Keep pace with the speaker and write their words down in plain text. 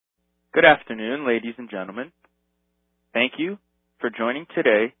Good afternoon, ladies and gentlemen. Thank you for joining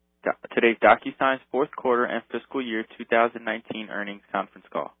today's DocuSign's fourth quarter and fiscal year 2019 earnings conference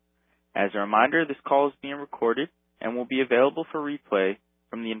call. As a reminder, this call is being recorded and will be available for replay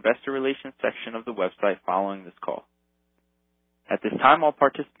from the Investor Relations section of the website following this call. At this time, all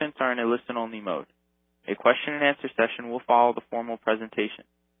participants are in a listen-only mode. A question-and-answer session will follow the formal presentation.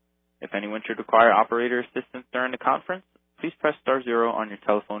 If anyone should require operator assistance during the conference, please press *0 on your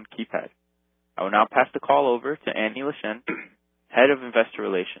telephone keypad. I will now pass the call over to Annie Lechen, Head of Investor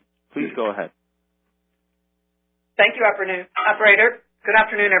Relations. Please go ahead. Thank you, operator. Good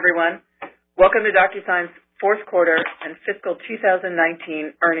afternoon, everyone. Welcome to DocuSign's fourth quarter and fiscal 2019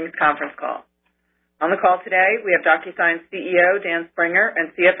 earnings conference call. On the call today, we have DocuSign's CEO, Dan Springer, and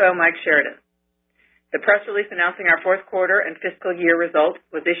CFO, Mike Sheridan. The press release announcing our fourth quarter and fiscal year results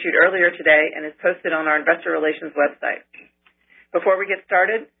was issued earlier today and is posted on our Investor Relations website. Before we get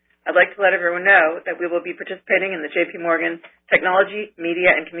started, I'd like to let everyone know that we will be participating in the J.P. Morgan Technology,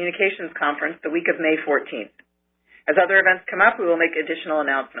 Media, and Communications Conference the week of May 14th. As other events come up, we will make additional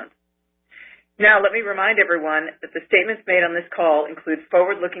announcements. Now, let me remind everyone that the statements made on this call include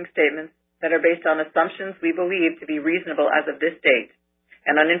forward-looking statements that are based on assumptions we believe to be reasonable as of this date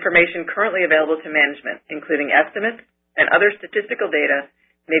and on information currently available to management, including estimates and other statistical data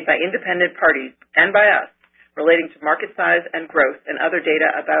made by independent parties and by us, relating to market size and growth and other data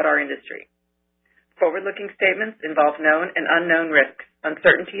about our industry. Forward-looking statements involve known and unknown risks,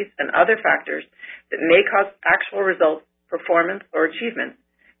 uncertainties, and other factors that may cause actual results, performance, or achievements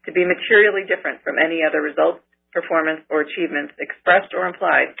to be materially different from any other results, performance, or achievements expressed or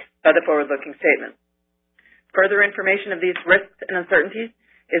implied by the forward-looking statements. Further information of these risks and uncertainties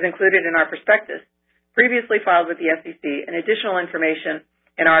is included in our prospectus, previously filed with the SEC, and additional information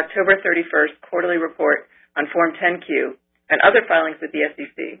in our October 31st quarterly report on Form 10-Q and other filings with the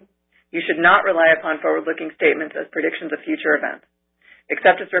SEC. You should not rely upon forward-looking statements as predictions of future events.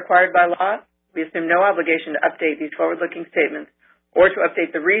 Except as required by law, we assume no obligation to update these forward-looking statements or to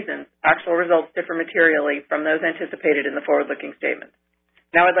update the reasons actual results differ materially from those anticipated in the forward-looking statements.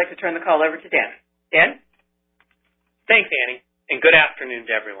 Now I'd like to turn the call over to Dan. Dan? Thanks, Annie, and good afternoon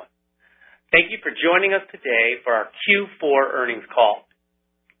to everyone. Thank you for joining us today for our Q4 earnings call.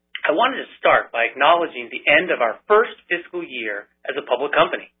 I wanted to start by acknowledging the end of our first fiscal year as a public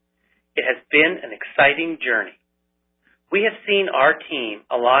company. It has been an exciting journey. We have seen our team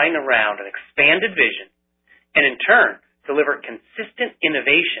align around an expanded vision and, in turn, deliver consistent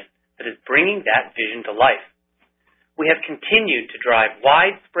innovation that is bringing that vision to life. We have continued to drive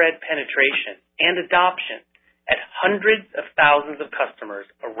widespread penetration and adoption at hundreds of thousands of customers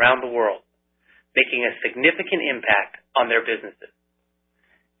around the world, making a significant impact on their businesses.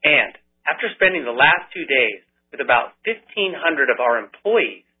 And after spending the last 2 days with about 1,500 of our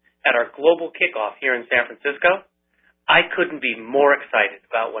employees at our global kickoff here in San Francisco, I couldn't be more excited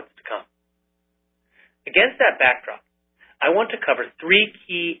about what's to come. Against that backdrop, I want to cover 3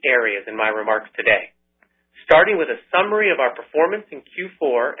 key areas in my remarks today, starting with a summary of our performance in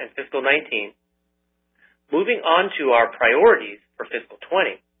Q4 and fiscal 19, moving on to our priorities for fiscal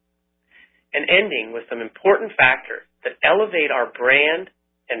 20, and ending with some important factors that elevate our brand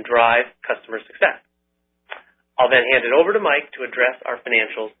and drive customer success. I'll then hand it over to Mike to address our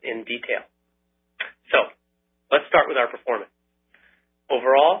financials in detail. So, let's start with our performance.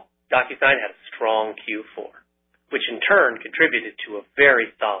 Overall, DocuSign had a strong Q4, which in turn contributed to a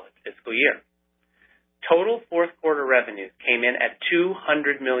very solid fiscal year. Total fourth quarter revenue came in at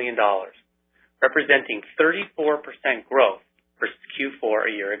 $200 million, representing 34% growth versus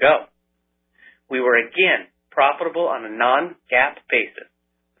Q4 a year ago. We were again profitable on a non-GAAP basis,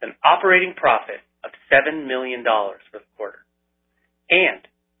 an operating profit of $7 million for the quarter. And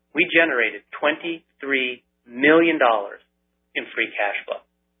we generated $23 million in free cash flow.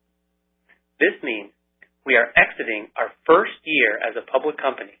 This means we are exiting our first year as a public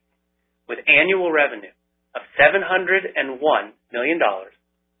company with annual revenue of $701 million,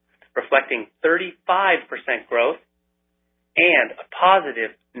 reflecting 35% growth and a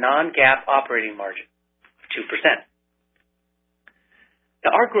positive non-GAAP operating margin of 2%.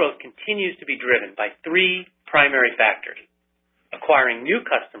 Now, our growth continues to be driven by 3 primary factors: acquiring new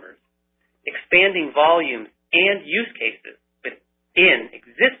customers, expanding volumes and use cases within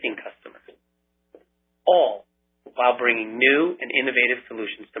existing customers, all while bringing new and innovative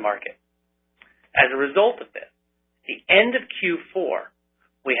solutions to market. As a result of this, at the end of Q4,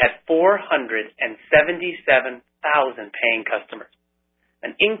 we had 477,000 paying customers,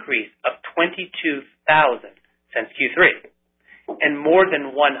 an increase of 22,000 since Q3, and more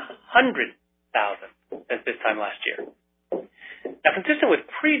than 100,000 since this time last year. Now, consistent with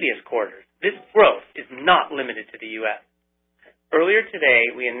previous quarters, this growth is not limited to the U.S. Earlier today,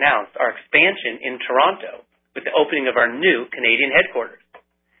 we announced our expansion in Toronto with the opening of our new Canadian headquarters,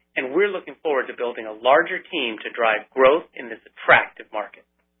 and we're looking forward to building a larger team to drive growth in this attractive market.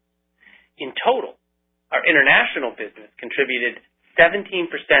 In total, our international business contributed 17%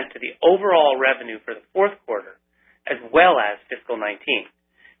 to the overall revenue for the fourth quarter, as well as fiscal 19,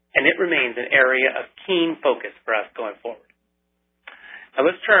 and it remains an area of keen focus for us going forward. Now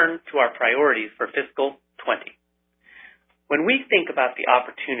let's turn to our priorities for fiscal 20. When we think about the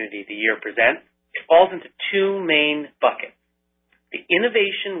opportunity the year presents, it falls into two main buckets: the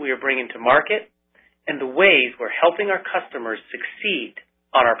innovation we are bringing to market and the ways we're helping our customers succeed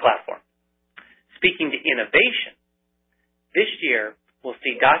on our platform. Speaking to innovation, this year we'll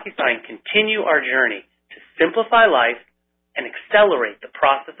see DocuSign continue our journey to simplify life and accelerate the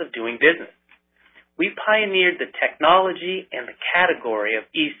process of doing business. We pioneered the technology and the category of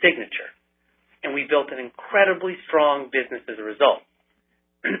e-signature, and we built an incredibly strong business as a result.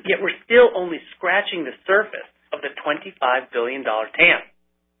 Yet we're still only scratching the surface of the $25 billion TAM.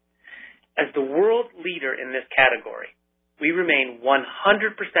 As the world leader in this category, we remain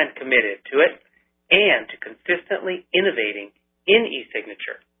 100% committed to it and to consistently innovating in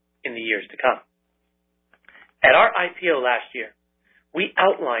e-signature in the years to come. At our IPO last year, we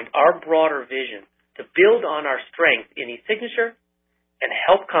outlined our broader vision to build on our strength in e-signature and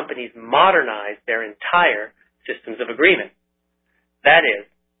help companies modernize their entire systems of agreement. That is,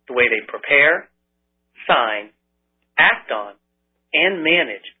 the way they prepare, sign, act on, and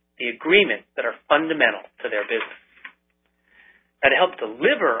manage the agreements that are fundamental to their business. Now, to help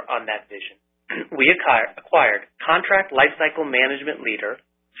deliver on that vision, we acquired contract lifecycle management leader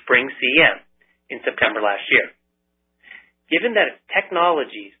SpringCM in September last year. Given that its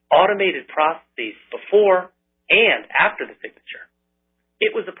technologies automated processes before and after the signature,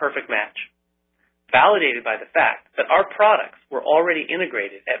 it was a perfect match, validated by the fact that our products were already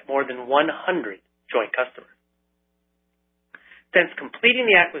integrated at more than 100 joint customers. Since completing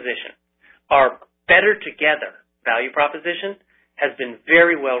the acquisition, our better together value proposition has been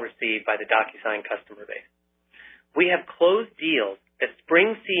very well received by the DocuSign customer base. We have closed deals that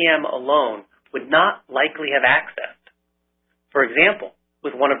SpringCM alone would not likely have accessed. For example,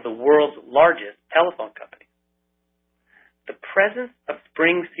 with one of the world's largest telephone companies. The presence of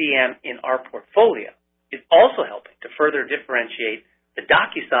SpringCM in our portfolio is also helping to further differentiate the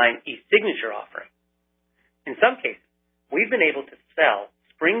DocuSign e-signature offering. In some cases, we've been able to sell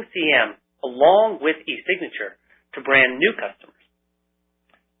SpringCM along with e-signature to brand new customers.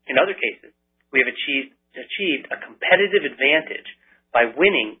 In other cases, we have achieved a competitive advantage by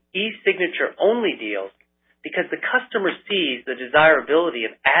winning e-signature only deals because the customer sees the desirability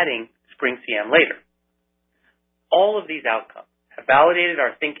of adding SpringCM later. All of these outcomes have validated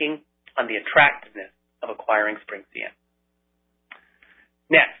our thinking on the attractiveness of acquiring SpringCM.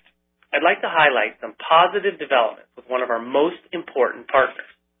 Next, I'd like to highlight some positive developments with one of our most important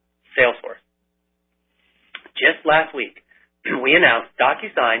partners, Salesforce. Just last week, we announced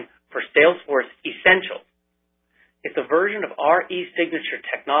DocuSign for Salesforce Essentials. It's a version of our e-signature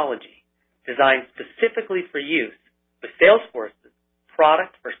technology designed specifically for use with Salesforce's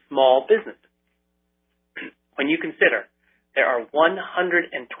product for small businesses. When you consider there are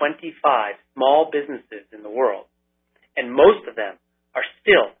 125 small businesses in the world, and most of them are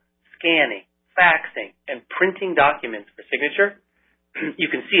still scanning, faxing, and printing documents for signature, you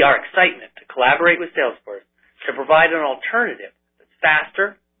can see our excitement to collaborate with Salesforce to provide an alternative that's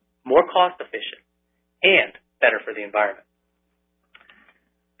faster, more cost-efficient, and better for the environment.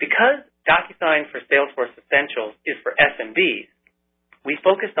 Because DocuSign for Salesforce Essentials is for SMBs, we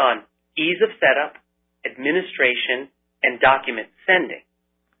focused on ease of setup, administration, and document sending,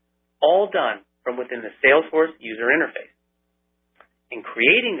 all done from within the Salesforce user interface. In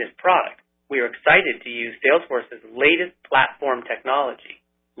creating this product, we are excited to use Salesforce's latest platform technology,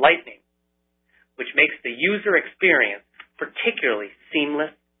 Lightning, which makes the user experience particularly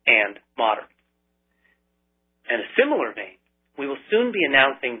seamless and modern. In a similar vein, we will soon be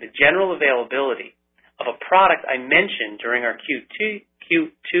announcing the general availability of a product I mentioned during our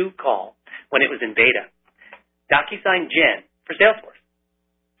Q2 call when it was in beta, DocuSign Gen for Salesforce.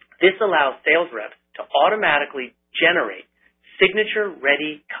 This allows sales reps to automatically generate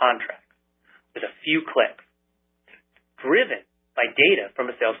signature-ready contracts with a few clicks, driven by data from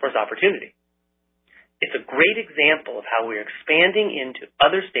a Salesforce opportunity. It's a great example of how we're expanding into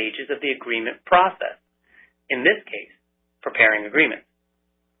other stages of the agreement process, in this case, preparing agreements.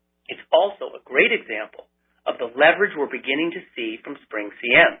 It's also a great example of the leverage we're beginning to see from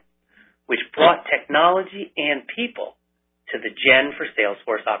SpringCM, which brought technology and people to the Gen for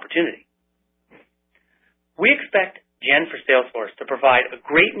Salesforce opportunity. We expect Gen for Salesforce to provide a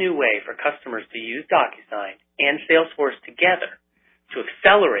great new way for customers to use DocuSign and Salesforce together to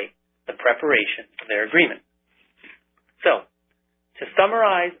accelerate the preparation of their agreement. So, to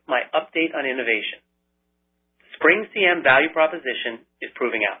summarize my update on innovation, the Spring CM value proposition is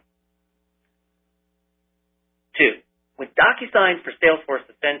proving out. 2, with DocuSign for Salesforce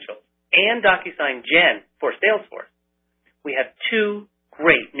Essentials and DocuSign Gen for Salesforce, we have 2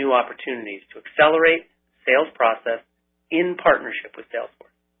 great new opportunities to accelerate the sales process in partnership with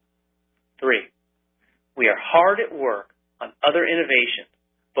Salesforce. 3, we are hard at work on other innovations,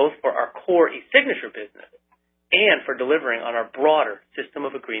 both for our core e-signature business and for delivering on our broader system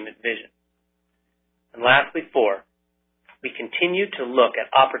of agreement vision. And lastly, 4, we continue to look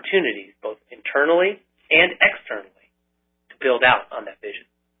at opportunities both internally and externally to build out on that vision.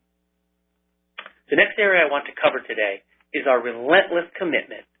 The next area I want to cover today is our relentless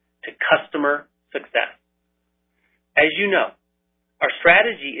commitment to customer success. As you know, our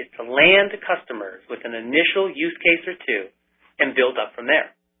strategy is to land customers with an initial use case or 2 and build up from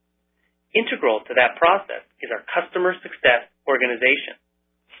there. Integral to that process is our customer success organization.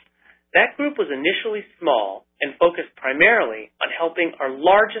 That group was initially small and focused primarily on helping our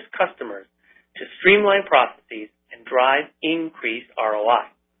largest customers to streamline processes and drive increased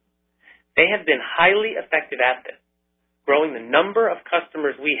ROI. They have been highly effective at this, growing the number of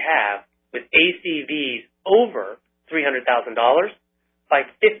customers we have with ACVs over $300,000 by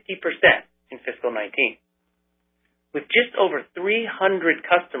 50% in fiscal 19. With just over 300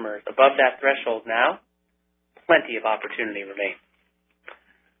 customers above that threshold now, plenty of opportunity remains.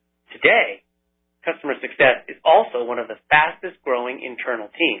 Today, customer success is also one of the fastest growing internal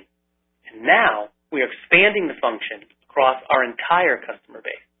teams, and now we are expanding the function across our entire customer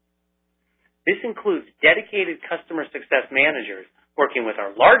base. This includes dedicated customer success managers working with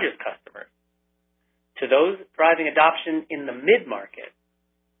our largest customers, to those driving adoption in the mid-market,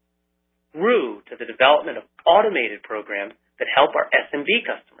 through to the development of automated programs that help our SMB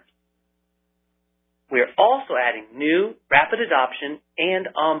customers. We are also adding new rapid adoption and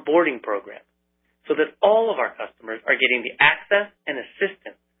onboarding programs so that all of our customers are getting the access and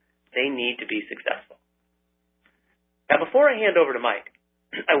assistance they need to be successful. Now, before I hand over to Mike,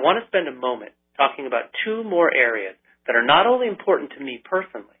 I want to spend a moment talking about 2 more areas that are not only important to me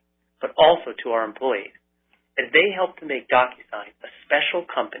personally, but also to our employees, as they help to make DocuSign a special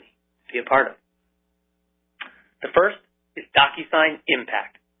company to be a part of. The first is DocuSign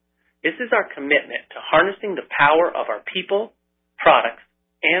Impact. This is our commitment to harnessing the power of our people, products,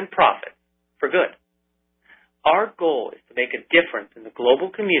 and profits for good. Our goal is to make a difference in the global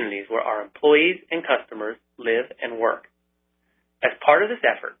communities where our employees and customers live and work. As part of this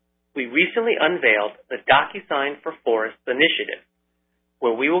effort, we recently unveiled the DocuSign for Forests initiative,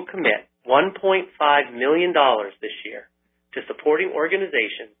 where we will commit $1.5 million this year to supporting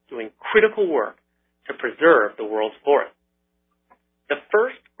organizations doing critical work to preserve the world's forests. The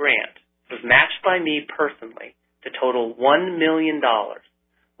first grant was matched by me personally to total $1 million.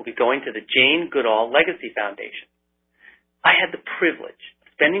 Will be going to the Jane Goodall Legacy Foundation. I had the privilege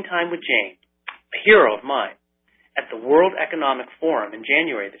of spending time with Jane, a hero of mine, at the World Economic Forum in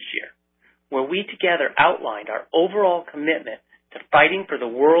January this year, where we together outlined our overall commitment to fighting for the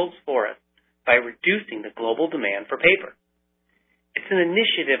world's forests by reducing the global demand for paper. It's an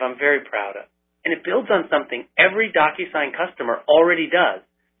initiative I'm very proud of, and it builds on something every DocuSign customer already does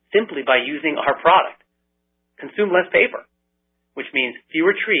simply by using our product. Consume less paper, which means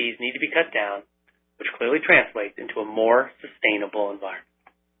fewer trees need to be cut down, which clearly translates into a more sustainable environment.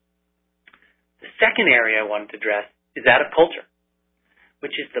 The second area I wanted to address is that of culture,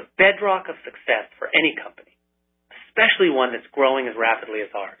 which is the bedrock of success for any company, especially one that's growing as rapidly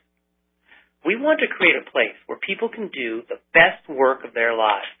as ours. We want to create a place where people can do the best work of their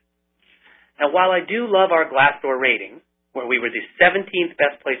lives. Now, while I do love our Glassdoor ratings, where we were the 17th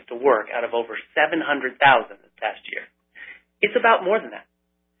best place to work out of over 700,000 this past year, it's about more than that.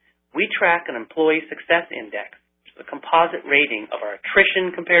 We track an employee success index, which is a composite rating of our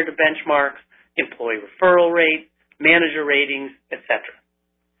attrition compared to benchmarks, employee referral rate, manager ratings, etc.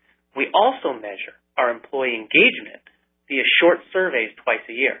 We also measure our employee engagement via short surveys twice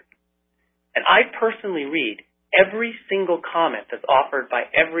a year. And I personally read every single comment that's offered by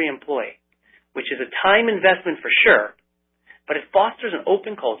every employee, which is a time investment for sure, but it fosters an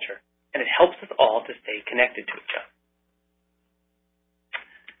open culture and it helps us all to stay connected to each other.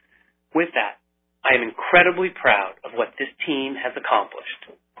 With that, I am incredibly proud of what this team has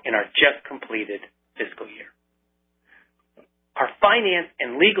accomplished in our just completed fiscal year. Our finance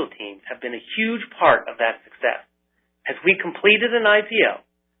and legal teams have been a huge part of that success, as we completed an IPO,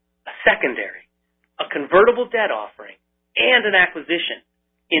 a secondary, a convertible debt offering, and an acquisition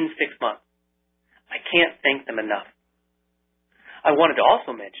in 6 months. I can't thank them enough. I wanted to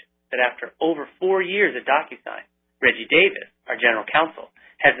also mention that after over 4 years at DocuSign, Reggie Davis, our general counsel,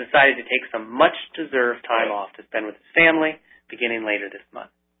 has decided to take some much-deserved time off to spend with his family beginning later this month.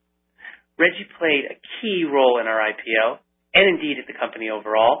 Reggie played a key role in our IPO and indeed at the company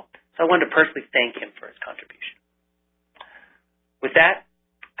overall, so I wanted to personally thank him for his contribution. With that,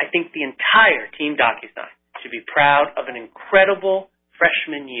 I think the entire Team DocuSign should be proud of an incredible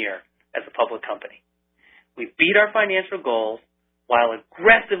freshman year as a public company. We beat our financial goals while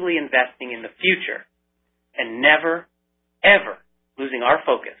aggressively investing in the future and never, ever losing our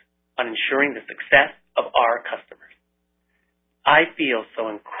focus on ensuring the success of our customers. I feel so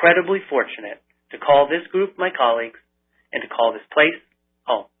incredibly fortunate to call this group my colleagues and to call this place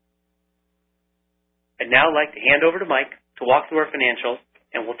home. I'd now like to hand over to Mike to walk through our financials,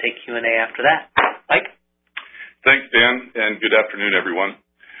 and we'll take Q&A after that. Mike? Thanks, Dan, and good afternoon, everyone.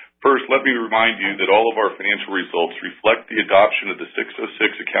 First, let me remind you that all of our financial results reflect the adoption of the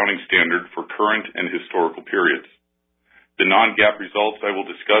 606 accounting standard for current and historical periods. The non-GAAP results I will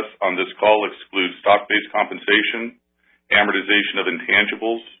discuss on this call exclude stock-based compensation, amortization of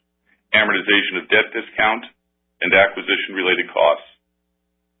intangibles, amortization of debt discount, and acquisition-related costs.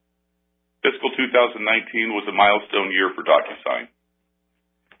 Fiscal 2019 was a milestone year for DocuSign.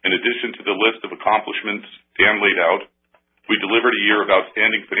 In addition to the list of accomplishments Dan laid out, we delivered a year of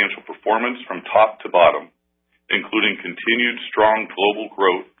outstanding financial performance from top to bottom, including continued strong global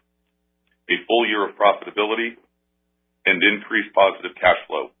growth, a full year of profitability, and increased positive cash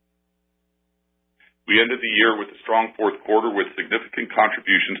flow. We ended the year with a strong fourth quarter with significant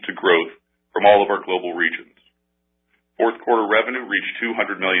contributions to growth from all of our global regions. Fourth quarter revenue reached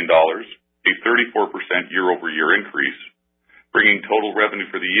 $200 million, a 34% year-over-year increase, bringing total revenue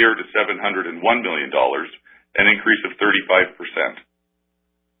for the year to $701 million, an increase of 35%.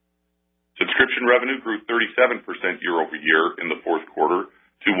 Subscription revenue grew 37% year-over-year in the fourth quarter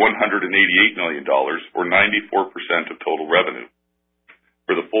to $188 million, or 94% of total revenue.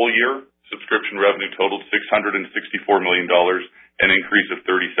 For the full year, subscription revenue totaled $664 million, an increase of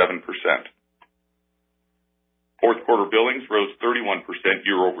 37%. Fourth quarter billings rose 31%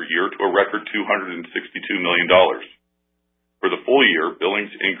 year-over-year to a record $262 million. For the full year,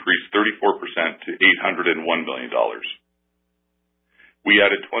 billings increased 34% to $801 million. We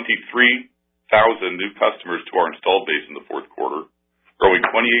added 23,000 new customers to our installed base in the fourth quarter, growing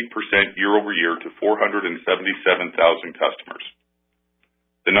 28% year-over-year to 477,000 customers.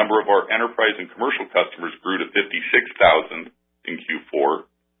 The number of our enterprise and commercial customers grew to 56,000 in Q4,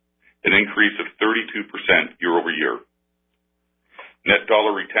 an increase of 32% year-over-year. Net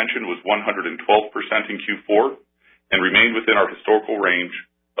dollar retention was 112% in Q4, and remained within our historical range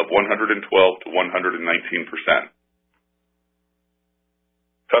of 112 to 119%.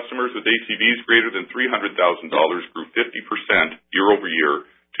 Customers with ACVs greater than $300,000 grew 50% year-over-year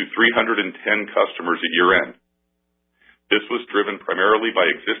to 310 customers at year-end. This was driven primarily by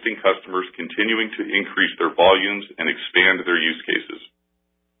existing customers continuing to increase their volumes and expand their use cases.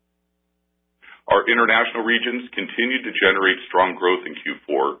 Our international regions continued to generate strong growth in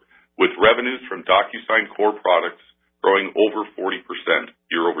Q4, with revenues from DocuSign core products growing over 40%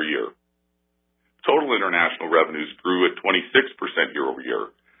 year-over-year. Total international revenues grew at 26%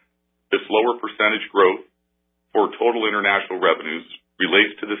 year-over-year. This lower percentage growth for total international revenues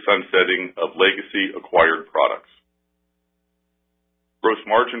relates to the sunsetting of legacy acquired products. Gross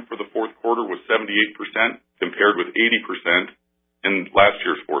margin for the fourth quarter was 78%, compared with 80% in last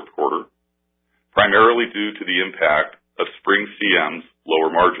year's fourth quarter, primarily due to the impact of Spring CM's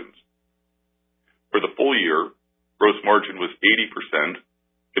lower margins. For the full year, gross margin was 80%,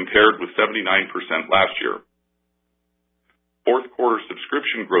 compared with 79% last year. Fourth quarter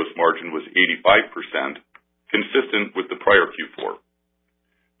subscription gross margin was 85%, consistent with the prior Q4.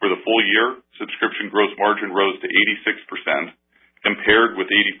 For the full year, subscription gross margin rose to 86%, compared with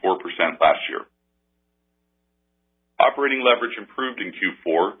 84% last year. Operating leverage improved in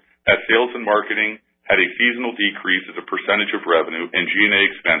Q4 as sales and marketing had a seasonal decrease as a percentage of revenue, and G&A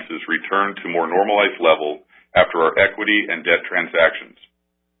expenses returned to more normalized level after our equity and debt transactions.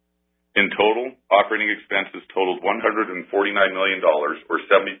 In total, operating expenses totaled $149 million, or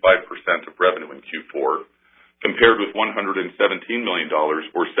 75% of revenue in Q4, compared with $117 million,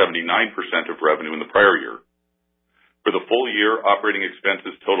 or 79% of revenue in the prior year. For the full year, operating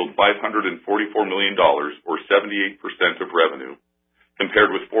expenses totaled $544 million, or 78% of revenue,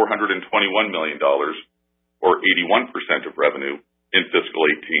 compared with $421 million, or 81% of revenue in fiscal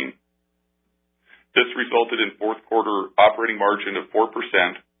 18. This resulted in fourth quarter operating margin of 4%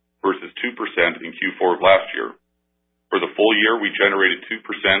 versus 2% in Q4 of last year. For the full year, we generated 2%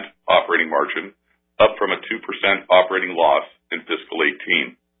 operating margin, up from a 2% operating loss in fiscal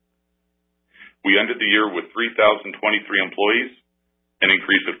 18. We ended the year with 3,023 employees, an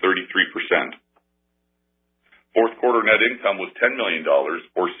increase of 33%. Fourth quarter net income was $10 million,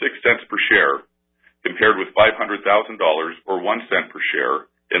 or 6 cents per share, compared with $500,000, or 1 cent per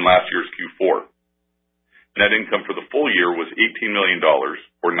share, in last year's Q4. Net income for the full year was $18 million,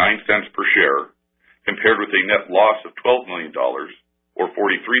 or 9 cents per share, compared with a net loss of $12 million, or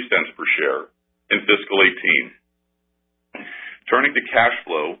 43 cents per share, in fiscal 18. Turning to cash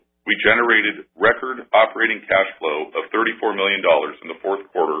flow, we generated record operating cash flow of $34 million in the fourth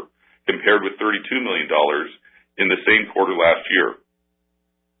quarter, compared with $32 million in the same quarter last year.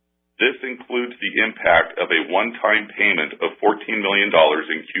 This includes the impact of a one-time payment of $14 million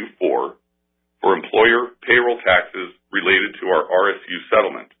in Q4 for employer payroll taxes related to our RSU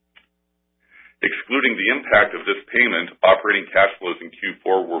settlement. Excluding the impact of this payment, operating cash flows in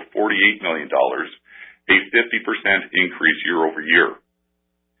Q4 were $48 million, a 50% increase year over year.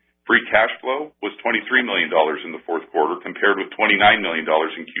 Free cash flow was $23 million in the fourth quarter, compared with $29 million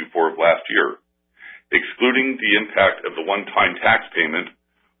in Q4 of last year. Excluding the impact of the one-time tax payment,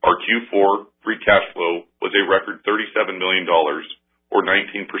 our Q4 free cash flow was a record $37 million, or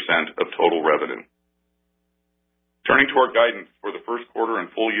 19% of total revenue. Turning to our guidance for the first quarter and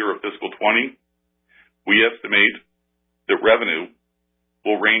full year of fiscal 20, we estimate that revenue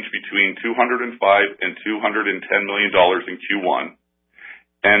will range between $205 and $210 million in Q1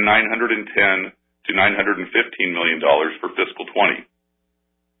 and $910 to $915 million for fiscal 20.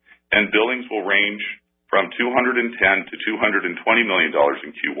 And billings will range from $210 to $220 million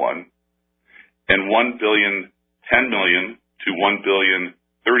in Q1 and $1,010 million to $1,030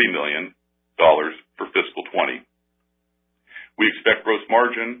 million for fiscal 20. We expect gross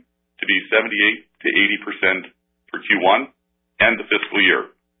margin to be 78 to 80% for Q1 and the fiscal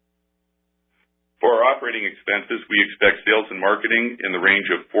year. For our operating expenses, we expect sales and marketing in the range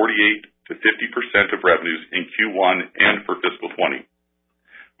of 48 to 50% of revenues in Q1 and for fiscal 20.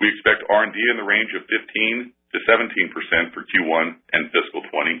 We expect R&D in the range of 15 to 17% for Q1 and fiscal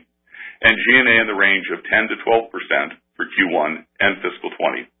 20, and G&A in the range of 10 to 12% for Q1 and fiscal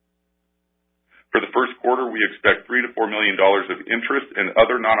 20. For the first quarter, we expect $3 to $4 million of interest and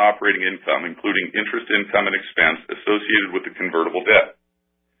other non-operating income, including interest income and expense associated with the convertible debt.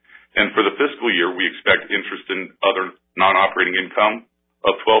 And for the fiscal year, we expect interest and other non-operating income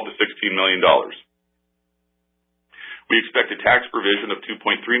of $12 to $16 million. We expect a tax provision of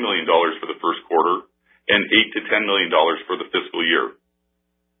 $2.3 million for the first quarter and $8 to $10 million for the fiscal year.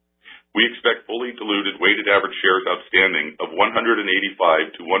 We expect fully diluted weighted average shares outstanding of 185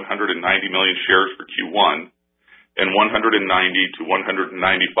 to 190 million shares for Q1 and 190 to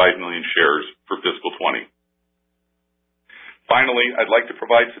 195 million shares for fiscal 20. Finally, I'd like to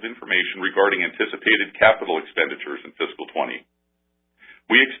provide some information regarding anticipated capital expenditures in fiscal 20.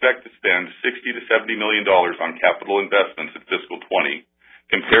 We expect to spend $60 to $70 million on capital investments in fiscal 20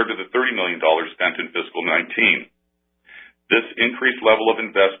 compared to the $30 million spent in fiscal 19. This increased level of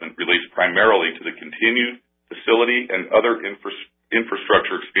investment relates primarily to the continued facility and other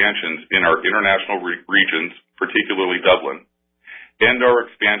infrastructure expansions in our international regions, particularly Dublin, and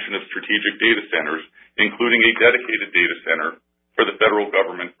our expansion of strategic data centers, including a dedicated data center for the federal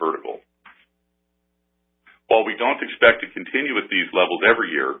government vertical. While we don't expect to continue at these levels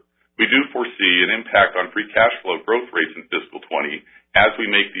every year, we do foresee an impact on free cash flow growth rates in fiscal 20 as we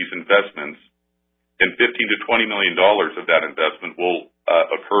make these investments, and $15 to $20 million of that investment will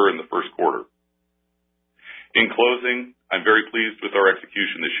occur in the first quarter. In closing, I'm very pleased with our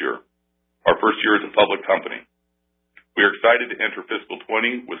execution this year, our first year as a public company. We are excited to enter fiscal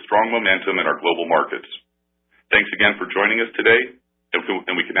 20 with strong momentum in our global markets. Thanks again for joining us today,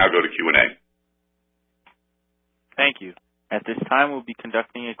 and we can now go to Q&A. Thank you. At this time, we'll be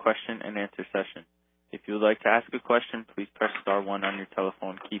conducting a question and answer session. If you would like to ask a question, please press star 1 on your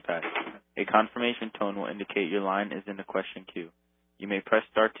telephone keypad. A confirmation tone will indicate your line is in the question queue. You may press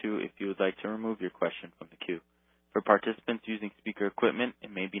star 2 if you would like to remove your question from the queue. For participants using speaker equipment, it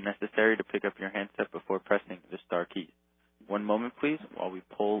may be necessary to pick up your handset before pressing the star keys. One moment, please, while we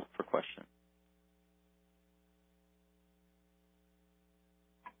poll for questions.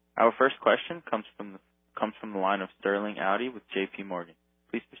 Our first question comes from the line of Sterling Auty with J.P. Morgan.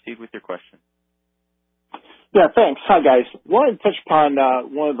 Please proceed with your question. Yeah, thanks. Hi, guys. Wanted to touch upon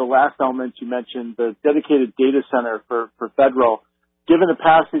one of the last elements you mentioned, the dedicated data center for federal. Given the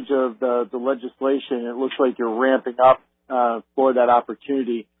passage of the legislation, it looks like you're ramping up for that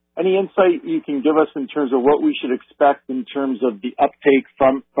opportunity. Any insight you can give us in terms of what we should expect in terms of the uptake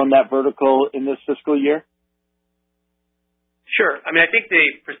from that vertical in this fiscal year? Sure. I think the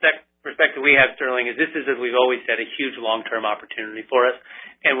perspective we have, Sterling, is this is, as we've always said, a huge long-term opportunity for us.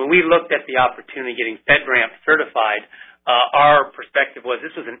 And when we looked at the opportunity getting FedRAMP certified, our perspective was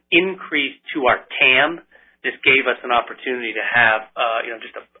this was an increase to our TAM. This gave us an opportunity to have,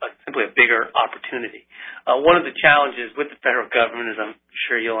 just simply a bigger opportunity. One of the challenges with the federal government, as I'm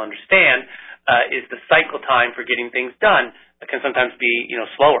sure you'll understand, is the cycle time for getting things done can sometimes be,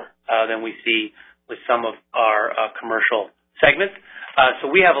 slower than we see with some of our commercial segments.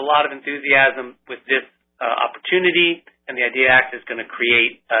 So we have a lot of enthusiasm with this opportunity, and the IDEA Act is going to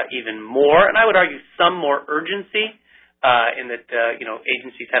create even more, and I would argue some more urgency in that,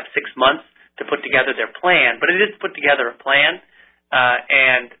 agencies have 6 months to put together their plan, but it is put together a plan,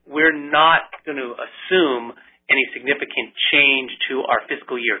 and we're not going to assume any significant change to our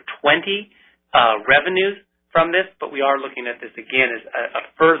fiscal year 20 revenues from this, but we are looking at this again as a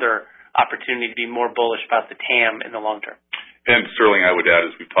further opportunity to be more bullish about the TAM in the long term. And Sterling, I would add,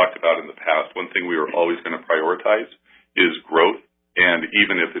 as we've talked about in the past, one thing we are always going to prioritize is growth, and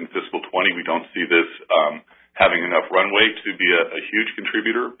even if in fiscal 20 we don't see this having enough runway to be a huge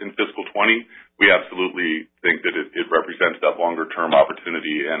contributor in fiscal 20, we absolutely think that it represents that longer-term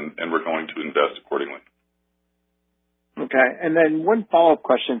opportunity, and we're going to invest accordingly. Okay. And then one follow-up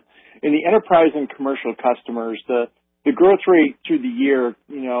question. In the enterprise and commercial customers, the growth rate through the year,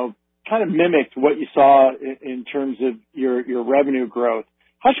 kind of mimicked what you saw in terms of your revenue growth.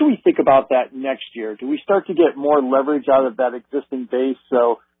 How should we think about that next year? Do we start to get more leverage out of that existing base?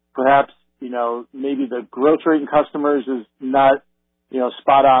 So perhaps maybe the growth rate in customers is not,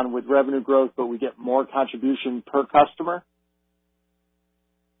 spot on with revenue growth, but we get more contribution per customer?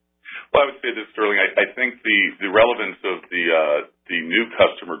 Well, I would say this, Sterling. I think the relevance of the new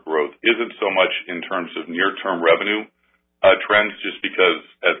customer growth isn't so much in terms of near-term revenue trends, just because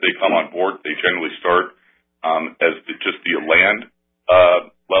as they come on board, they generally start as just the land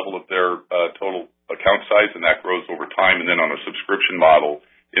level of their total account size, and that grows over time. And then on a subscription model,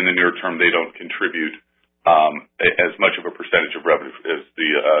 in the near term, they don't contribute as much of a percentage of revenue as the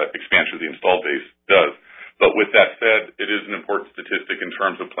expansion of the installed base does. But with that said, it is an important statistic in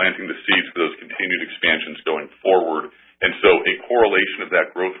terms of planting the seeds for those continued expansions going forward. And so a correlation of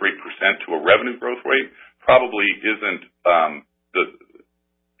that growth rate percent to a revenue growth rate probably isn't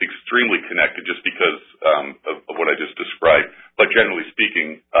extremely connected just because of what I just described. But generally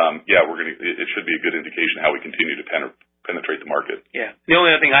speaking, it should be a good indication how we continue to penetrate the market. Yeah. The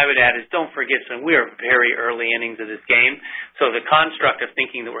only other thing I would add is don't forget, so we are very early innings of this game. So the construct of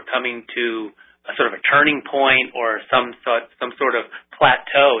thinking that we're coming to a sort of a turning point or some sort of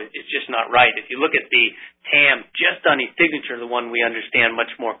plateau is just not right. If you look at the TAM just on e-signature, the one we understand much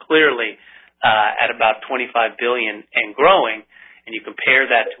more clearly at about $25 billion and growing, and you compare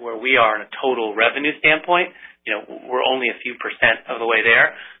that to where we are in a total revenue standpoint, we're only a few percent of the way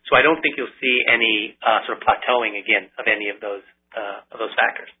there. So I don't think you'll see any sort of plateauing again of any of those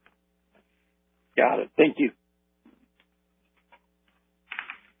factors. Got it. Thank you.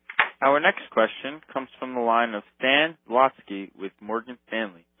 Our next question comes from the line of Stan Zlotsky with Morgan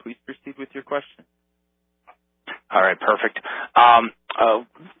Stanley. Please proceed with your question. All right, perfect.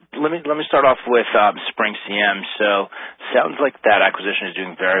 Let me start off with SpringCM. So sounds like that acquisition is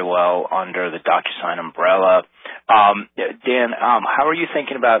doing very well under the DocuSign umbrella. Dan, how are you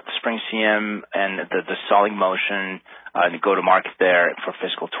thinking about SpringCM and the selling motion and the go-to-market there for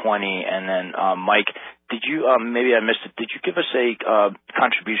fiscal 20? And then, Mike, did you maybe I missed it? Did you give us a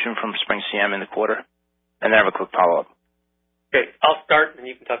contribution from SpringCM in the quarter? And then I have a quick follow-up. Okay, I'll start, and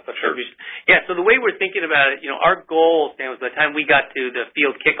you can talk about contribution. Yeah, so the way we're thinking about it, our goal, Stan, was by the time we got to the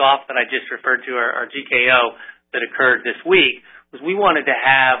field kickoff that I just referred to, our GKO that occurred this week, was we wanted to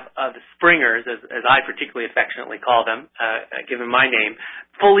have the Springers, as I particularly affectionately call them, given my name,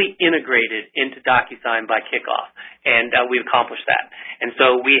 fully integrated into DocuSign by kickoff, and we accomplished that. And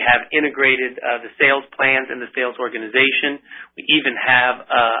so we have integrated the sales plans and the sales organization. We even have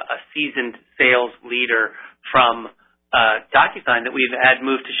a seasoned sales leader from DocuSign that we've had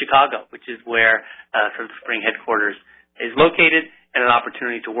moved to Chicago, which is where sort of the Spring headquarters is located, and an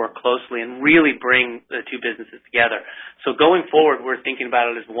opportunity to work closely and really bring the two businesses together. So going forward, we're thinking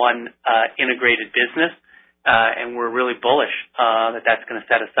about it as one integrated business, and we're really bullish that that's going to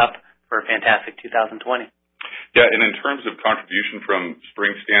set us up for a fantastic 2020. Yeah, and in terms of contribution from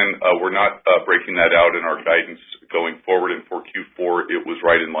SpringStan, we're not breaking that out in our guidance going forward, and for Q4, it was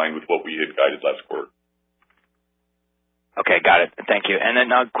right in line with what we had guided last quarter. Okay, got it. Thank you. And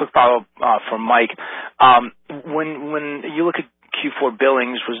then a quick follow-up from Mike. When you look at Q4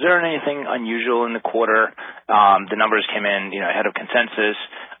 billings, was there anything unusual in the quarter? The numbers came in, ahead of consensus,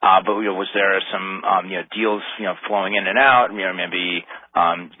 but was there some deals flowing in and out? Maybe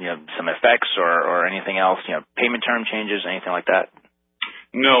some effects or anything else? Payment term changes, anything like that?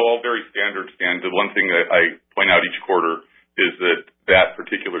 No, all very standard, Stan. The one thing that I point out each quarter is that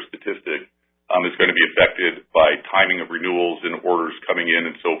particular statistic is going to be affected by timing of renewals and orders coming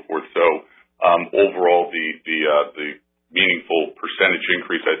in and so forth. So overall, the meaningful percentage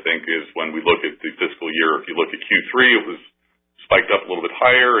increase, I think, is when we look at the fiscal year. If you look at Q3, it was spiked up a little bit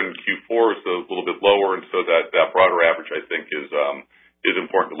higher, and Q4 is a little bit lower, and so that broader average, I think, is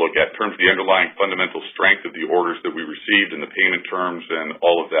important to look at. In terms of the underlying fundamental strength of the orders that we received and the payment terms and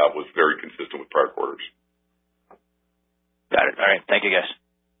all of that was very consistent with prior quarters. Got it. All right. Thank you, guys.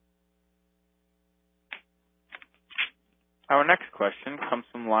 Our next question comes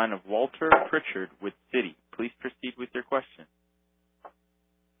from the line of Walter Pritchard with Citi. Please proceed with your question.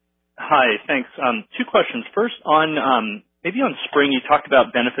 Hi, thanks. Two questions. First, maybe on Spring, you talked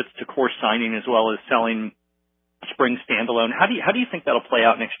about benefits to core signing as well as selling Spring standalone. How do you think that'll play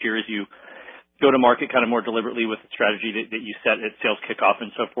out next year as you go to market kind of more deliberately with the strategy that you set at sales kickoff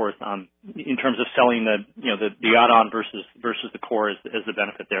and so forth, in terms of selling the add-on versus the core as the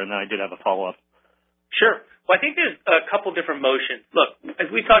benefit there? And then I did have a follow-up. Sure. Well, I think there's a couple different motions. Look, as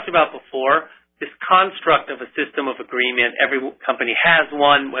we talked about before, this construct of a system of agreement, every company has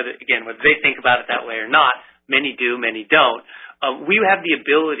one, whether they think about it that way or not. Many do, many don't. We have the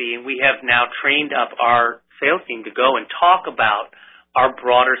ability, and we have now trained up our sales team to go and talk about our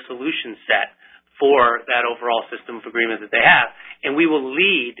broader solution set for that overall system of agreement that they have. And we will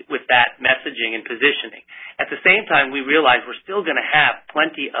lead with that messaging and positioning. At the same time, we realize we're still going to have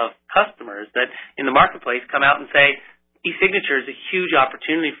plenty of customers that in the marketplace come out and say, e-signature is a huge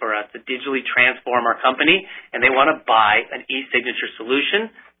opportunity for us to digitally transform our company, and they want to buy an e-signature solution.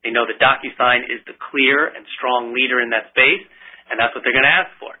 They know that DocuSign is the clear and strong leader in that space, and that's what they're going to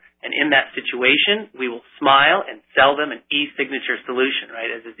ask for. And in that situation, we will smile and sell them an e-signature solution, right,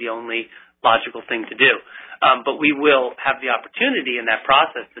 as is the only logical thing to do. But we will have the opportunity in that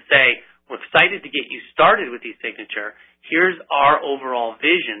process to say, we're excited to get you started with e-signature. Here's our overall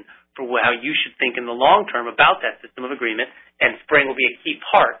vision for how you should think in the long term about that system of agreement, and Spring will be a key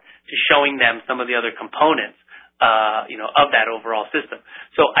part to showing them some of the other components of that overall system.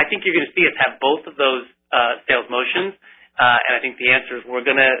 So I think you're going to see us have both of those sales motions, and I think the answer is we're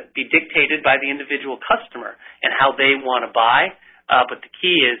going to be dictated by the individual customer and how they want to buy, but the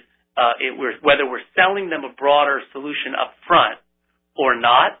key is whether we're selling them a broader solution up front or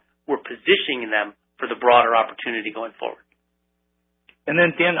not, we're positioning them for the broader opportunity going forward. And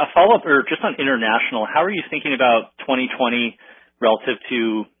then, Dan, a follow-up, or just on international, how are you thinking about 2020 relative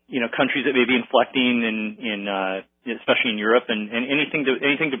to countries that may be inflecting, especially in Europe, and any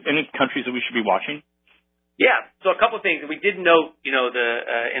countries that we should be watching? Yeah, so a couple of things. We did note, the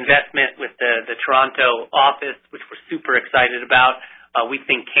investment with the Toronto office, which we're super excited about. We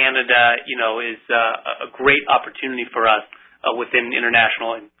think Canada, is a great opportunity for us within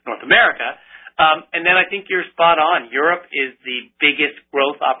international and North America. And then I think you're spot on. Europe is the biggest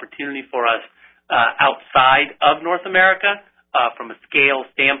growth opportunity for us outside of North America. From a scale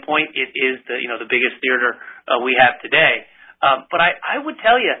standpoint, it is the biggest theater we have today. But I would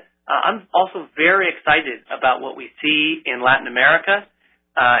tell you, I'm also very excited about what we see in Latin America,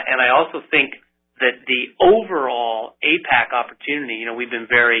 and I also think that the overall APAC opportunity, we've been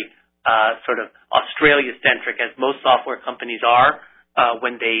very sort of Australia-centric, as most software companies are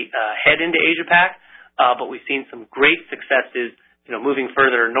when they head into Asia-Pac, but we've seen some great successes, moving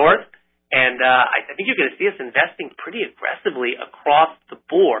further north, and I think you're going to see us investing pretty aggressively across the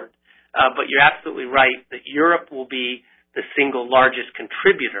board, but you're absolutely right that Europe will be the single largest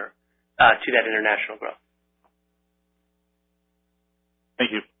contributor to that international growth.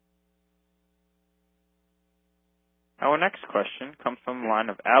 Thank you. Our next question comes from the line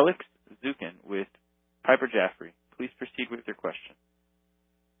of Alex Zukin with Piper Jaffray. Please proceed with your question.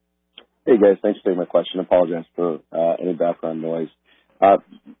 Hey, guys. Thanks for taking my question. I apologize for any background noise.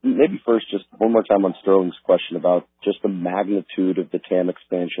 Maybe first, just one more time on Sterling's question about just the magnitude of the TAM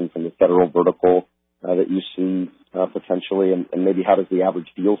expansion from the federal vertical that you see potentially, and maybe how does the average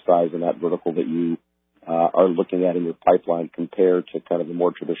deal size in that vertical that you are looking at in your pipeline compare to kind of a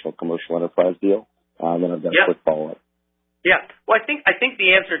more traditional commercial enterprise deal? And then I've got a quick follow-up. Yeah. Well, I think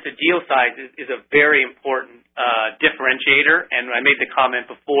the answer to deal size is a very important differentiator, and I made the comment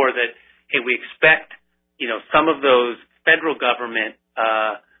before that, hey, we expect, some of those federal government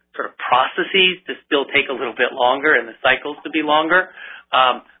sort of processes to still take a little bit longer and the cycles to be longer,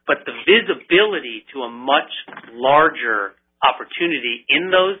 but the visibility to a much larger opportunity in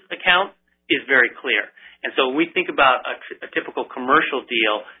those accounts is very clear. And so when we think about a typical commercial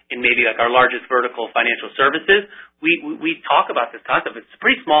deal in maybe like our largest vertical, financial services, we talk about this concept. It's a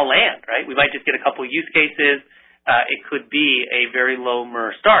pretty small land, right? We might just get a couple use cases. It could be a very low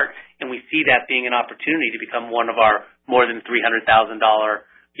MER start, and we see that being an opportunity to become one of our more than $300,000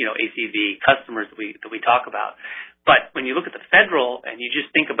 ACV customers that we talk about. But when you look at the federal and you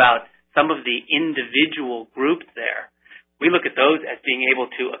just think about some of the individual groups there, we look at those as being able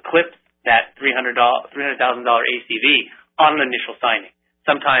to eclipse that $300,000 ACV on an initial signing,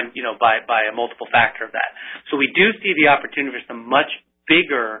 sometimes, by a multiple factor of that. So we do see the opportunity for some much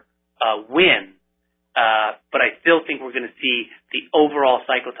bigger wins, but I still think we're going to see the overall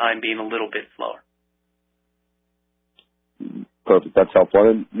cycle time being a little bit slower. Perfect. That's helpful.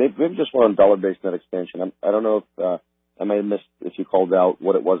 And maybe just one on dollar-based net expansion. I don't know if I may have missed if you called out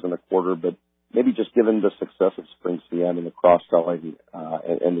what it was in the quarter, but maybe just given the success of Spring CM and the cross-selling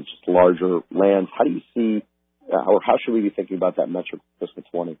and the just larger lands, how do you see or how should we be thinking about that metric for fiscal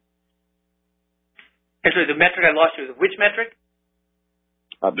 20? Actually, the metric I lost you was which metric?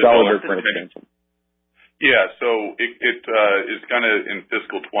 Dollar-based net expansion. Yeah, so it is going to, in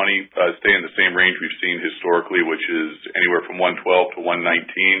fiscal 20, stay in the same range we've seen historically, which is anywhere from 112 to 119.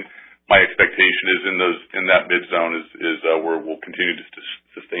 My expectation is in that mid zone is where we'll continue to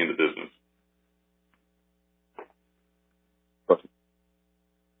sustain the business. Perfect.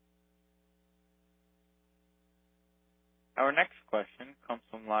 Our next question comes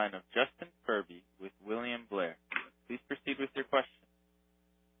from the line of Justin Kirby with William Blair. Please proceed with your question.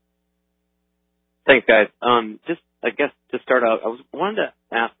 Thanks, guys. Just, I guess, to start out, I wanted to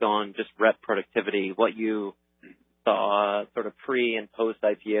ask on just rep productivity, what you saw sort of pre and post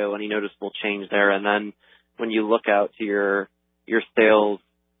IPO, any noticeable change there, and then when you look out to your sales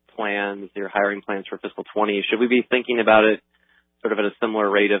plans, your hiring plans for fiscal 20, should we be thinking about it sort of at a similar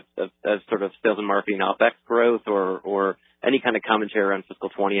rate of sort of sales and marketing OpEx growth, or any kind of commentary around fiscal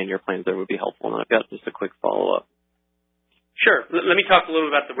 20 and your plans there would be helpful? And I've got just a quick follow-up. Sure. Let me talk a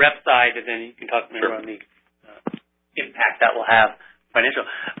little bit about the rep side, and then you can talk more on the impact that will have financial.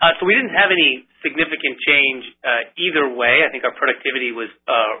 So we didn't have any significant change either way. I think our productivity was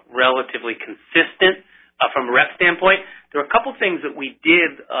relatively consistent from a rep standpoint. There were a couple things that we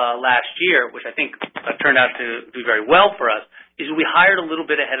did last year, which I think turned out to do very well for us, is we hired a little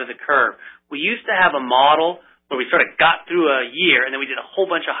bit ahead of the curve. We used to have a model where we sort of got through a year, and then we did a whole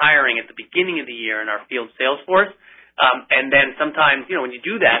bunch of hiring at the beginning of the year in our field sales force. And then sometimes, when you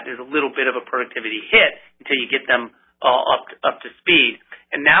do that, there's a little bit of a productivity hit until you get them all up to speed.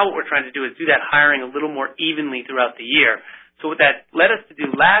 And now what we're trying to do is do that hiring a little more evenly throughout the year. So what that led us to do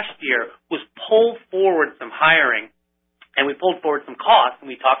last year was pull forward some hiring, and we pulled forward some costs, and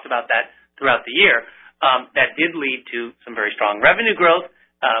we talked about that throughout the year. That did lead to some very strong revenue growth,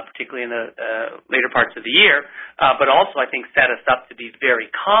 particularly in the later parts of the year, but also I think set us up to be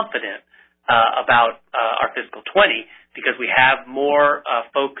very confident about our fiscal 20, because we have more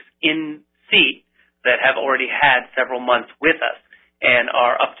folks in seat that have already had several months with us and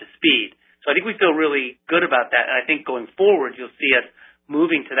are up to speed. So I think we feel really good about that, and I think going forward you'll see us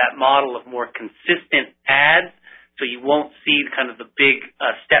moving to that model of more consistent adds, so you won't see kind of the big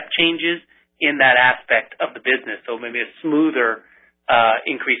step changes in that aspect of the business, so maybe a smoother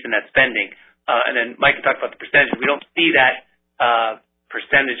increase in that spending. And then Mike can talk about the percentage. We don't see that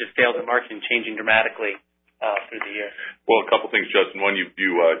percentage of sales and marketing changing dramatically through the year. Well, a couple things, Justin. One, you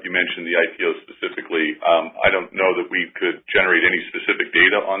mentioned the IPO specifically. I don't know that we could generate any specific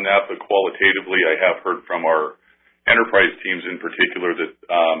data on that, but qualitatively, I have heard from our enterprise teams in particular that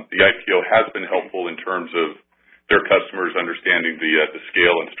the IPO has been helpful in terms of their customers understanding the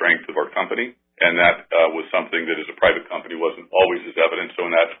scale and strength of our company, and that was something that as a private company wasn't always as evident. So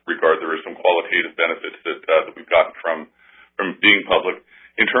in that regard, there are some qualitative benefits that we've gotten from being public.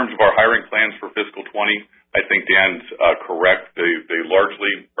 In terms of our hiring plans for fiscal 20, I think Dan's correct. They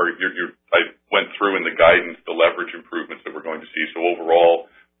largely are. I went through in the guidance the leverage improvements that we're going to see. So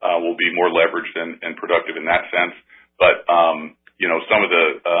overall, we'll be more leveraged and productive in that sense. But some of the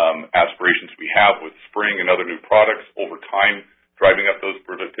aspirations we have with Spring and other new products over time, driving up those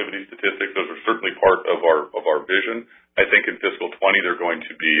productivity statistics, those are certainly part of our vision. I think in fiscal 20 they're going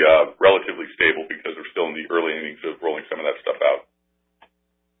to be relatively stable because they're still in the early innings of rolling some of that stuff out.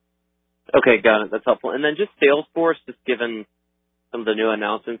 Okay, got it. That's helpful. And then just Salesforce, just given some of the new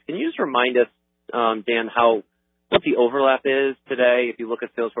announcements, can you just remind us, Dan, what the overlap is today? If you look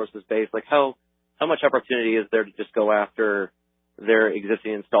at Salesforce's base, like how much opportunity is there to just go after their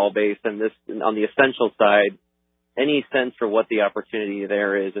existing install base? And this on the Essential side, any sense for what the opportunity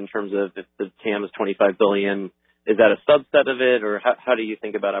there is in terms of if the TAM is $25 billion, Is that a subset of it, or how do you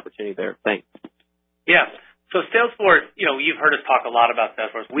think about opportunity there? Thanks. Yeah. So Salesforce, you've heard us talk a lot about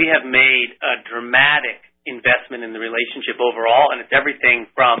Salesforce. We have made a dramatic investment in the relationship overall, and it's everything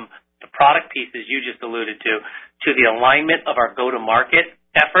from the product pieces you just alluded to the alignment of our go-to-market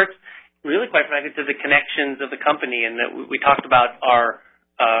efforts, really quite frankly to the connections of the company. And that we talked about our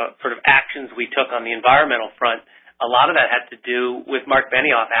sort of actions we took on the environmental front. A lot of that had to do with Mark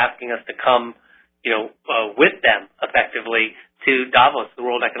Benioff asking us to come, with them effectively to Davos, the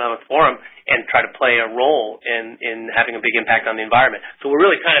World Economic Forum, and try to play a role in having a big impact on the environment. So we're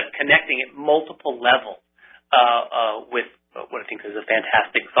really kind of connecting at multiple levels with what I think is a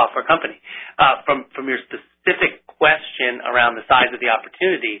fantastic software company. From your specific question around the size of the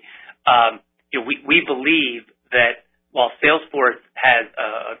opportunity, we believe that while Salesforce has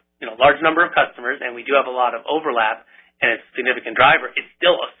a large number of customers and we do have a lot of overlap and it's a significant driver, it's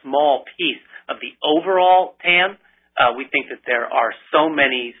still a small piece of the overall TAM. We think that there are so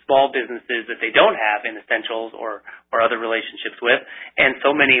many small businesses that they don't have in Essentials or other relationships with, and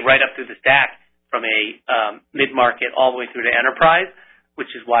so many right up through the stack from a mid-market all the way through to enterprise, which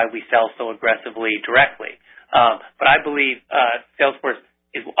is why we sell so aggressively directly. But I believe Salesforce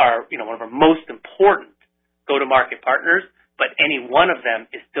is one of our most important go-to-market partners, but any one of them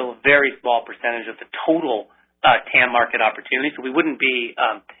is still a very small percentage of the total TAM market opportunity, so we wouldn't be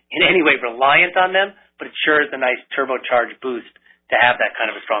in any way reliant on them, but it sure is a nice turbocharged boost to have that kind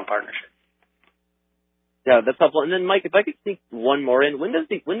of a strong partnership. Yeah, that's helpful. And then, Mike, if I could sneak one more in, when do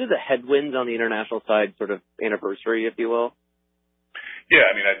the headwinds on the international side sort of anniversary, if you will? Yeah,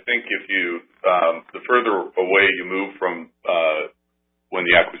 I think if you the further away you move from when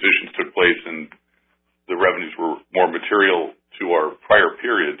the acquisitions took place and the revenues were more material to our prior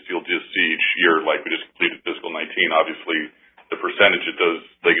periods, you'll just see each year, like we just completed fiscal 19, obviously the percentage that those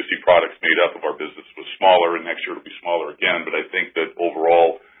legacy products made up of our business was smaller, and next year it'll be smaller again. But I think that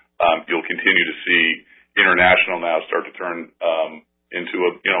overall you'll continue to see international now start to turn into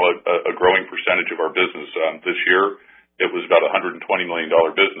a growing percentage of our business. This year it was about a $120 million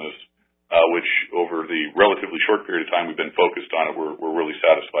business, which over the relatively short period of time we've been focused on it, we're really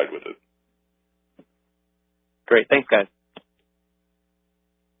satisfied with it. Great. Thanks, guys.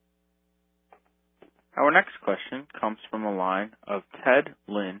 Our next question comes from the line of Ted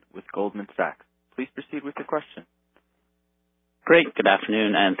Lin with Goldman Sachs. Please proceed with your question. Great. Good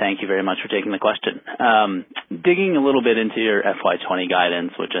afternoon, and thank you very much for taking the question. Digging a little bit into your FY20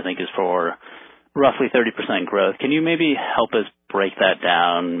 guidance, which I think is for roughly 30% growth, can you maybe help us break that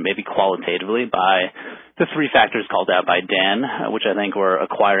down, maybe qualitatively, by the three factors called out by Dan, which I think were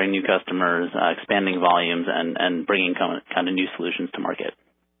acquiring new customers, expanding volumes, and bringing kind of new solutions to market?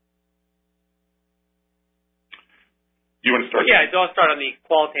 You want to start? Yeah, I'll start on the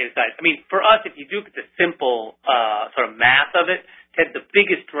qualitative side. For us, if you do the simple sort of math of it, Ted, the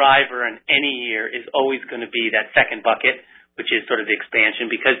biggest driver in any year is always going to be that second bucket, which is sort of the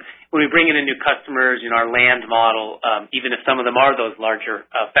expansion. Because when we bring in new customers in our land model, even if some of them are those larger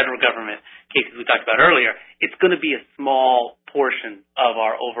federal government cases we talked about earlier, it's going to be a small portion of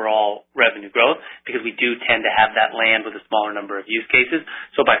our overall revenue growth because we do tend to have that land with a smaller number of use cases.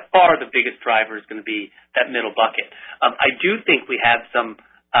 So by far the biggest driver is going to be that middle bucket. I do think we have some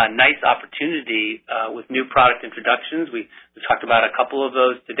nice opportunity with new product introductions. We talked about a couple of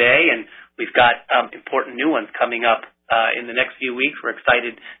those today, and we've got important new ones coming up in the next few weeks. We're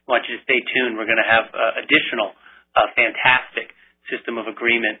excited. I want you to stay tuned. We're going to have additional fantastic system of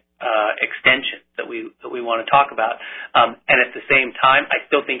agreement extensions that we want to talk about. And at the same time, I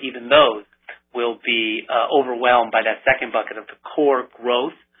still think even those will be overwhelmed by that second bucket of the core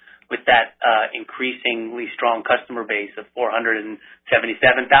growth with that increasingly strong customer base of 477,000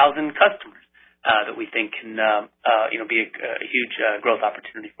 customers that we think can be a huge growth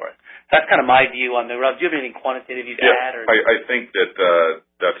opportunity for us. That's kind of my view on the Rob. Do you have anything quantitative you'd add? Or? I think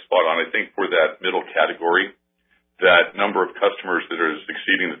that's spot on. I think for that middle category, that number of customers that is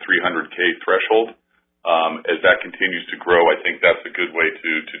exceeding the 300K threshold, as that continues to grow, I think that's a good way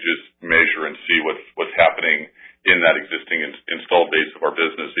to just measure and see what's happening in that existing installed base of our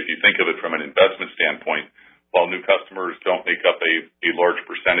business. If you think of it from an investment standpoint, while new customers don't make up a large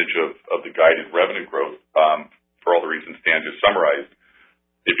percentage of the guided revenue growth, for all the reasons Dan just summarized,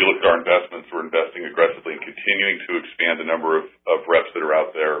 if you look at our investments, we're investing aggressively and continuing to expand the number of reps that are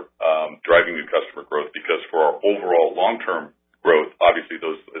out there driving new customer growth, because for our overall long-term growth, obviously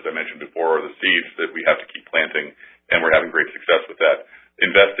those, as I mentioned before, are the seeds that we have to keep planting, and we're having great success with that.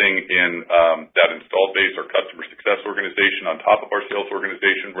 Investing in that installed base, our customer success organization on top of our sales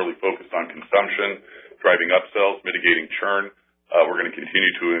organization, really focused on consumption, driving upsells, mitigating churn, We're going to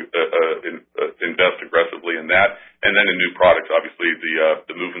continue to invest aggressively in that. And then in new products, obviously,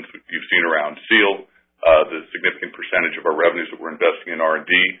 the movements you've seen around Seal, the significant percentage of our revenues that we're investing in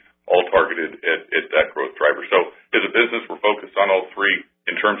R&D, all targeted at that growth driver. So as a business, we're focused on all three.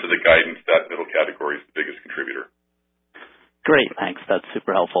 In terms of the guidance, that middle category is the biggest contributor. Great, thanks. That's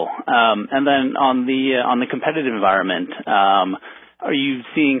super helpful. And then on the competitive environment, are you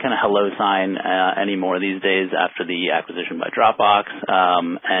seeing kind of HelloSign anymore these days after the acquisition by Dropbox?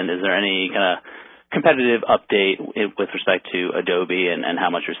 And is there any kind of competitive update with respect to Adobe and how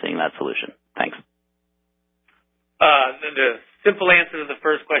much you're seeing that solution? Thanks. The simple answer to the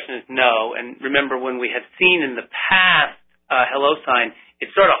first question is no. And remember, when we have seen in the past HelloSign, it's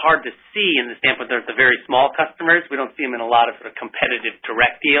sort of hard to see in the standpoint that it's a very small customers. We don't see them in a lot of sort of competitive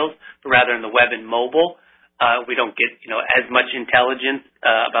direct deals, but rather in the web and mobile. We don't get, as much intelligence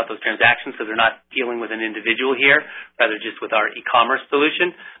about those transactions because they're not dealing with an individual here, rather just with our e-commerce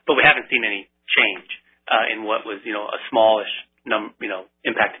solution. But we haven't seen any change in what was, a smallish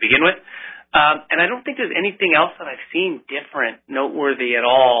impact to begin with. And I don't think there's anything else that I've seen different, noteworthy at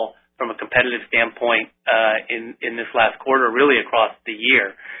all from a competitive standpoint in this last quarter, really across the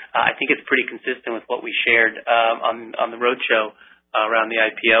year. I think it's pretty consistent with what we shared on the roadshow around the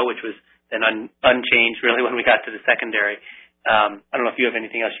IPO, which was then unchanged really when we got to the secondary. I don't know if you have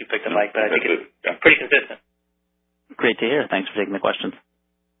anything else you picked up, Mike, but I think it's pretty consistent. Great to hear. Thanks for taking the questions.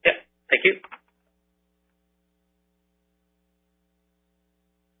 Yeah, thank you.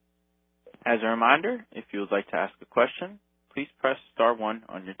 As a reminder, if you would like to ask a question, please press star 1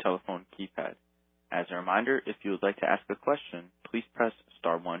 on your telephone keypad. As a reminder, if you would like to ask a question, please press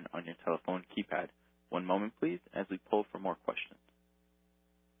star 1 on your telephone keypad. One moment, please, as we poll for more questions.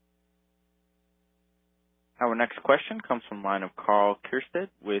 Our next question comes from the line of Karl Keirstead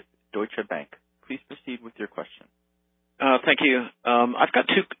with Deutsche Bank. Please proceed with your question. Thank you. I've got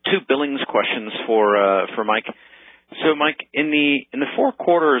two billings questions for Mike. So, Mike, in the 4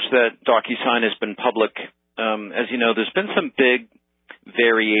 quarters that DocuSign has been public, as you know, there's been some big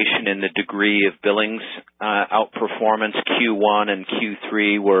variation in the degree of billings outperformance. Q1 and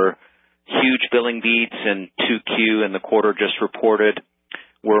Q3 were huge billing beats, and 2Q and the quarter just reported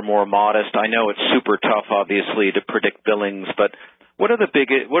were more modest. I know it's super tough, obviously, to predict billings, but what are the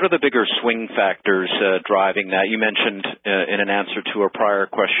bigger swing factors driving that? You mentioned in an answer to a prior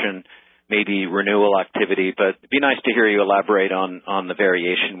question maybe renewal activity, but it'd be nice to hear you elaborate on the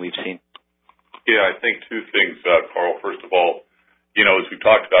variation we've seen. Yeah, I think two things, Carl. First of all, as we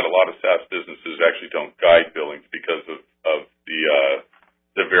talked about, a lot of SaaS businesses actually don't guide billings because of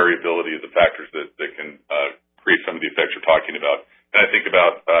the variability of the factors that can create some of the effects you're talking about. And I think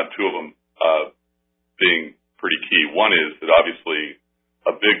about two of them being pretty key. One is that obviously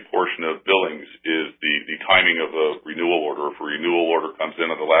a big portion of billings is the timing of a renewal order. If a renewal order comes in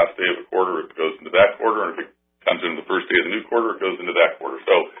on the last day of the quarter, it goes into that quarter, and if it comes in the first day of the new quarter, it goes into that quarter.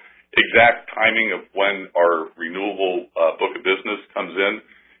 So exact timing of when our renewable book of business comes in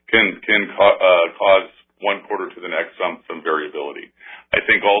can cause one quarter to the next some variability. I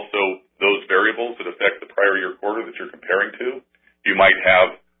think also those variables that affect the prior year quarter that you're comparing to, you might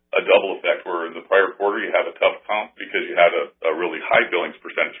have a double effect where in the prior quarter you have a tough comp because you had a really high billings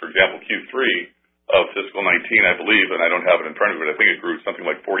percentage. For example, Q3 of fiscal 19, I believe, and I don't have it in front of me, but I think it grew something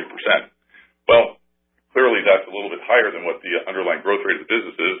like 40%. Well, clearly that's a little bit higher than what the underlying growth rate of the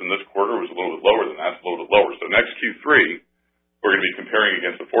business is, and this quarter was a little bit lower than that. It's a little bit lower. So next Q3, we're going to be comparing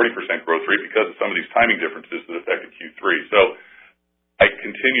against a 40% growth rate because of some of these timing differences that affected Q3. So I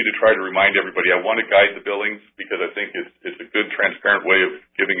continue to try to remind everybody I want to guide the billings because I think it's a good, transparent way of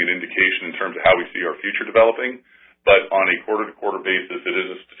giving an indication in terms of how we see our future developing. But on a quarter-to-quarter basis, it is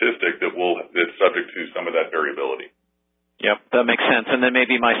a statistic that's subject to some of that variability. Yep, that makes sense. And then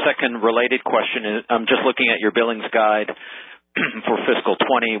maybe my second related question is, I'm just looking at your billings guide for fiscal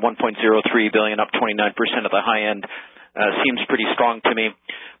 20, $1.03 billion, up 29% at the high end. Seems pretty strong to me.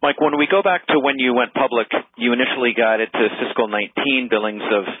 Mike, when we go back to when you went public, you initially guided to fiscal 19 billings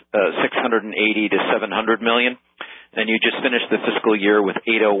of $680 to $700 million, and you just finished the fiscal year with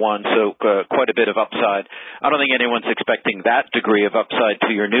 801, so quite a bit of upside. I don't think anyone's expecting that degree of upside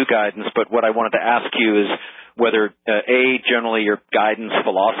to your new guidance, but what I wanted to ask you is whether, generally your guidance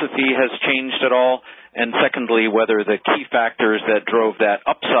philosophy has changed at all, and secondly, whether the key factors that drove that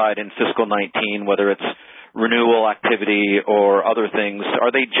upside in fiscal 19, whether it's renewal activity or other things, are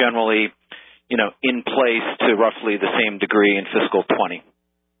they generally, in place to roughly the same degree in fiscal 20?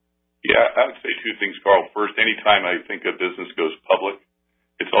 Yeah, I would say two things, Carl. First, anytime I think a business goes public,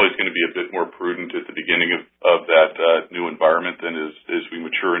 it's always going to be a bit more prudent at the beginning of that new environment than as we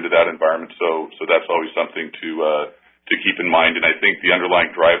mature into that environment. So that's always something to to keep in mind. And I think the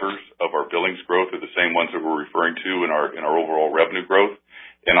underlying drivers of our billings growth are the same ones that we're referring to in our overall revenue growth.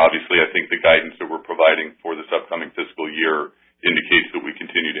 And obviously, I think the guidance that we're providing for this upcoming fiscal year indicates that we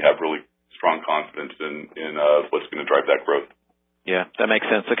continue to have really strong confidence in what's going to drive that growth. Yeah, that makes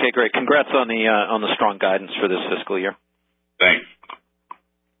sense. Okay, great. Congrats on the strong guidance for this fiscal year. Thanks.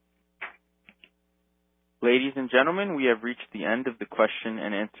 Ladies and gentlemen, we have reached the end of the question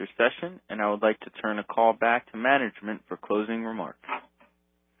and answer session, and I would like to turn the call back to management for closing remarks.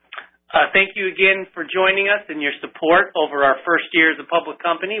 Thank you again for joining us and your support over our first year as a public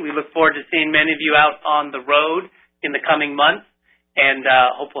company. We look forward to seeing many of you out on the road in the coming months, and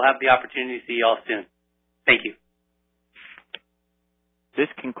hope we'll have the opportunity to see you all soon. Thank you. This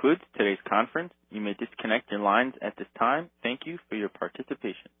concludes today's conference. You may disconnect your lines at this time. Thank you for your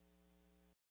participation.